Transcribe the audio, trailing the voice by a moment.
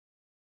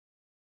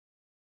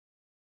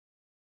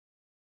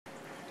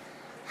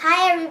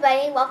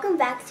everybody, welcome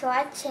back to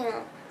our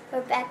channel,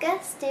 Rebecca,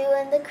 Stu,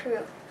 and the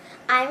crew.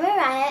 I'm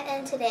Mariah,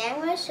 and today I'm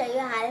going to show you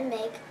how to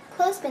make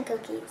clothespin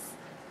cookies.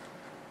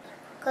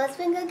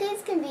 Clothespin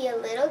cookies can be a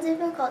little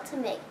difficult to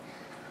make.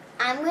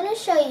 I'm going to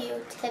show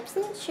you tips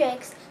and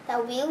tricks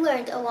that we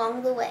learned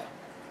along the way.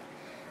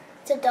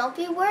 So don't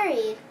be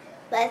worried,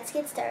 let's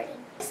get started.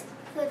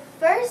 The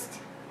first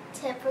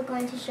tip we're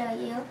going to show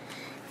you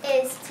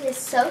is to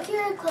soak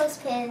your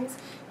clothespins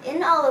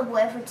in olive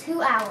oil for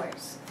 2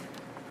 hours.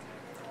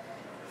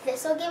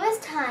 This will give us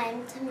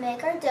time to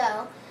make our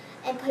dough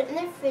and put it in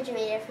the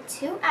refrigerator for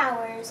 2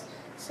 hours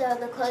so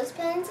the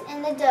clothespins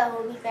and the dough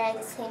will be ready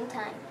at the same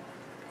time.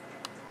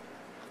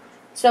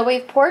 So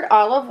we've poured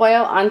olive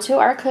oil onto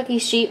our cookie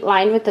sheet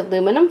lined with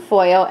aluminum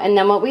foil, and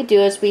then what we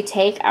do is we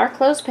take our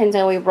clothespins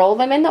and we roll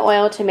them in the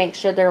oil to make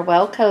sure they're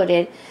well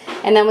coated,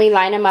 and then we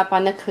line them up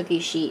on the cookie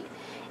sheet.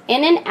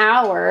 In an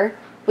hour,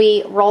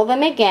 we roll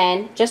them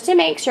again just to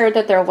make sure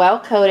that they're well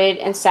coated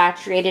and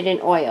saturated in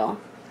oil.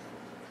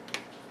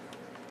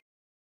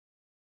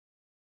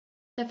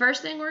 The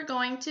first thing we're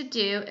going to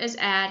do is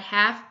add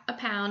half a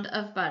pound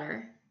of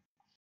butter,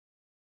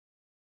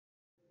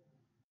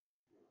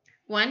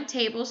 1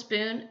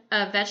 tablespoon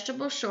of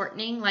vegetable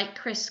shortening like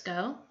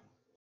Crisco,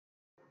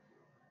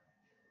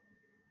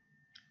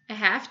 a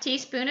half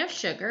teaspoon of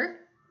sugar,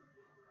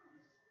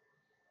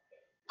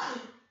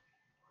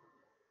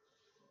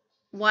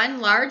 1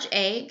 large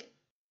egg,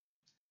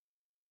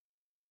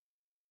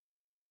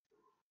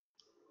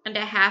 and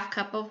a half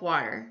cup of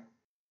water.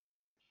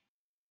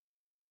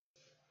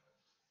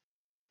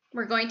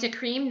 We're going to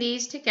cream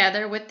these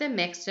together with the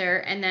mixer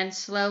and then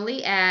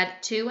slowly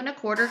add 2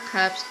 1/4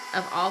 cups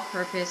of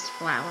all-purpose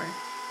flour.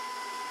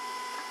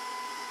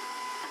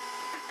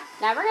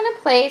 Now we're going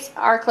to place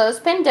our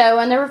clothespin dough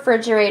in the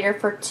refrigerator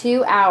for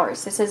 2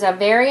 hours. This is a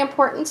very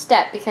important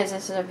step because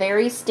this is a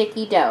very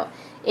sticky dough.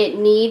 It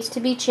needs to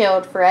be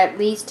chilled for at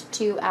least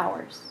 2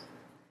 hours.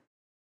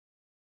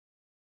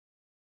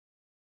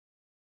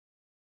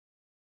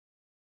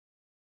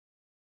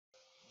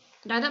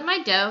 Now that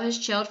my dough has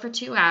chilled for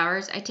 2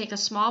 hours, I take a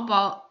small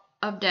ball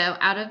of dough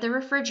out of the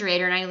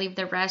refrigerator and I leave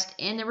the rest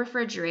in the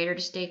refrigerator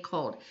to stay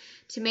cold.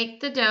 To make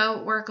the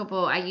dough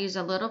workable, I use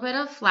a little bit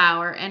of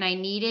flour and I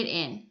knead it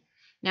in.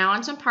 Now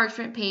on some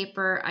parchment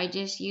paper, I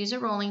just use a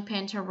rolling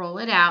pin to roll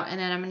it out, and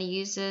then I'm going to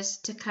use this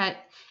to cut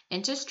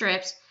into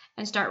strips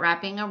and start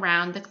wrapping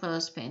around the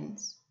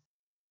clothespins.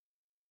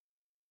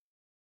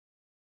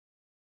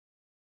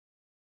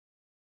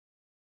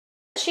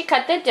 Once you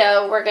cut the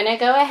dough, we're going to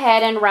go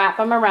ahead and wrap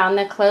them around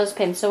the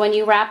clothespin. So when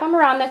you wrap them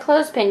around the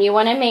clothespin, you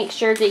want to make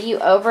sure that you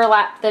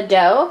overlap the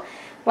dough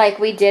like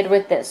we did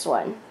with this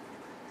one.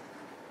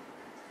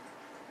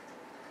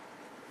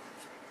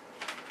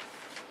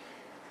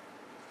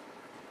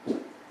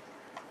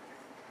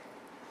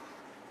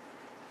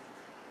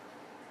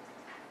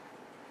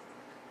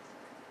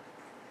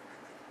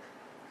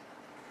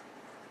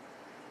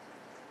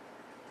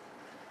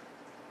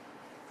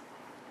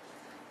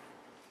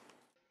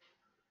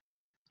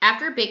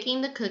 After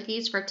baking the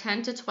cookies for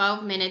 10 to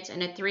 12 minutes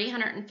in a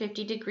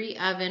 350-degree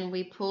oven,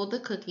 we pull the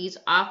cookies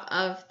off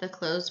of the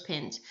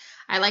clothespins.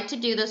 I like to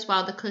do this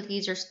while the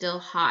cookies are still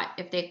hot.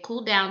 If they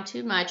cool down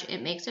too much,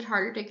 it makes it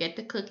harder to get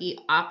the cookie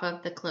off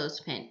of the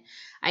clothespin.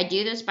 I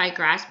do this by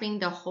grasping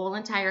the whole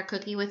entire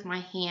cookie with my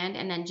hand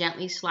and then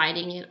gently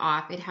sliding it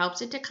off. It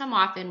helps it to come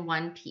off in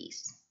one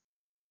piece.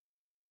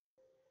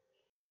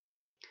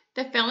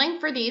 The filling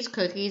for these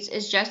cookies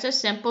is just a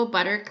simple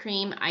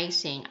buttercream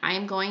icing. I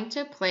am going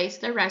to place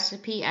the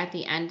recipe at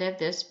the end of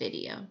this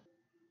video.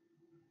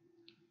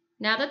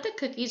 Now that the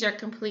cookies are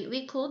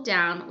completely cooled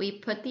down, we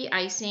put the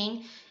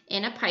icing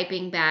in a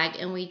piping bag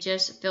and we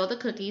just fill the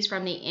cookies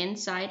from the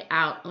inside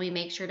out, and we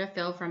make sure to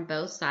fill from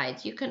both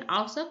sides. You can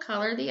also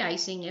color the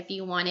icing if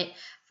you want it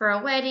for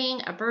a wedding,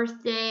 a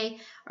birthday,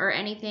 or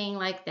anything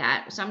like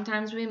that.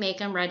 Sometimes we make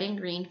them red and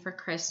green for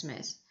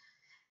Christmas.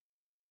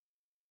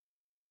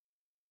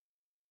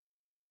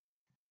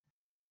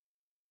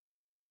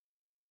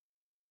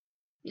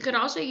 You could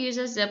also use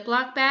a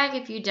Ziploc bag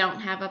if you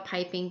don't have a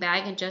piping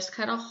bag and just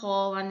cut a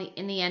hole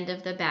in the end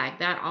of the bag.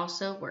 That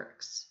also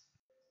works.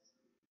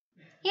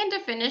 And to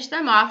finish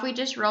them off, we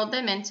just rolled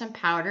them in some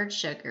powdered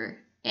sugar.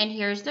 And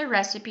here's the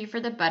recipe for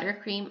the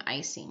buttercream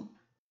icing.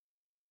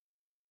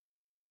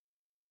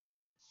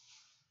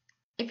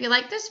 If you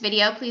like this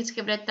video, please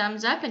give it a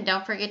thumbs up and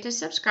don't forget to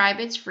subscribe.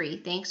 It's free.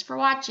 Thanks for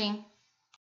watching.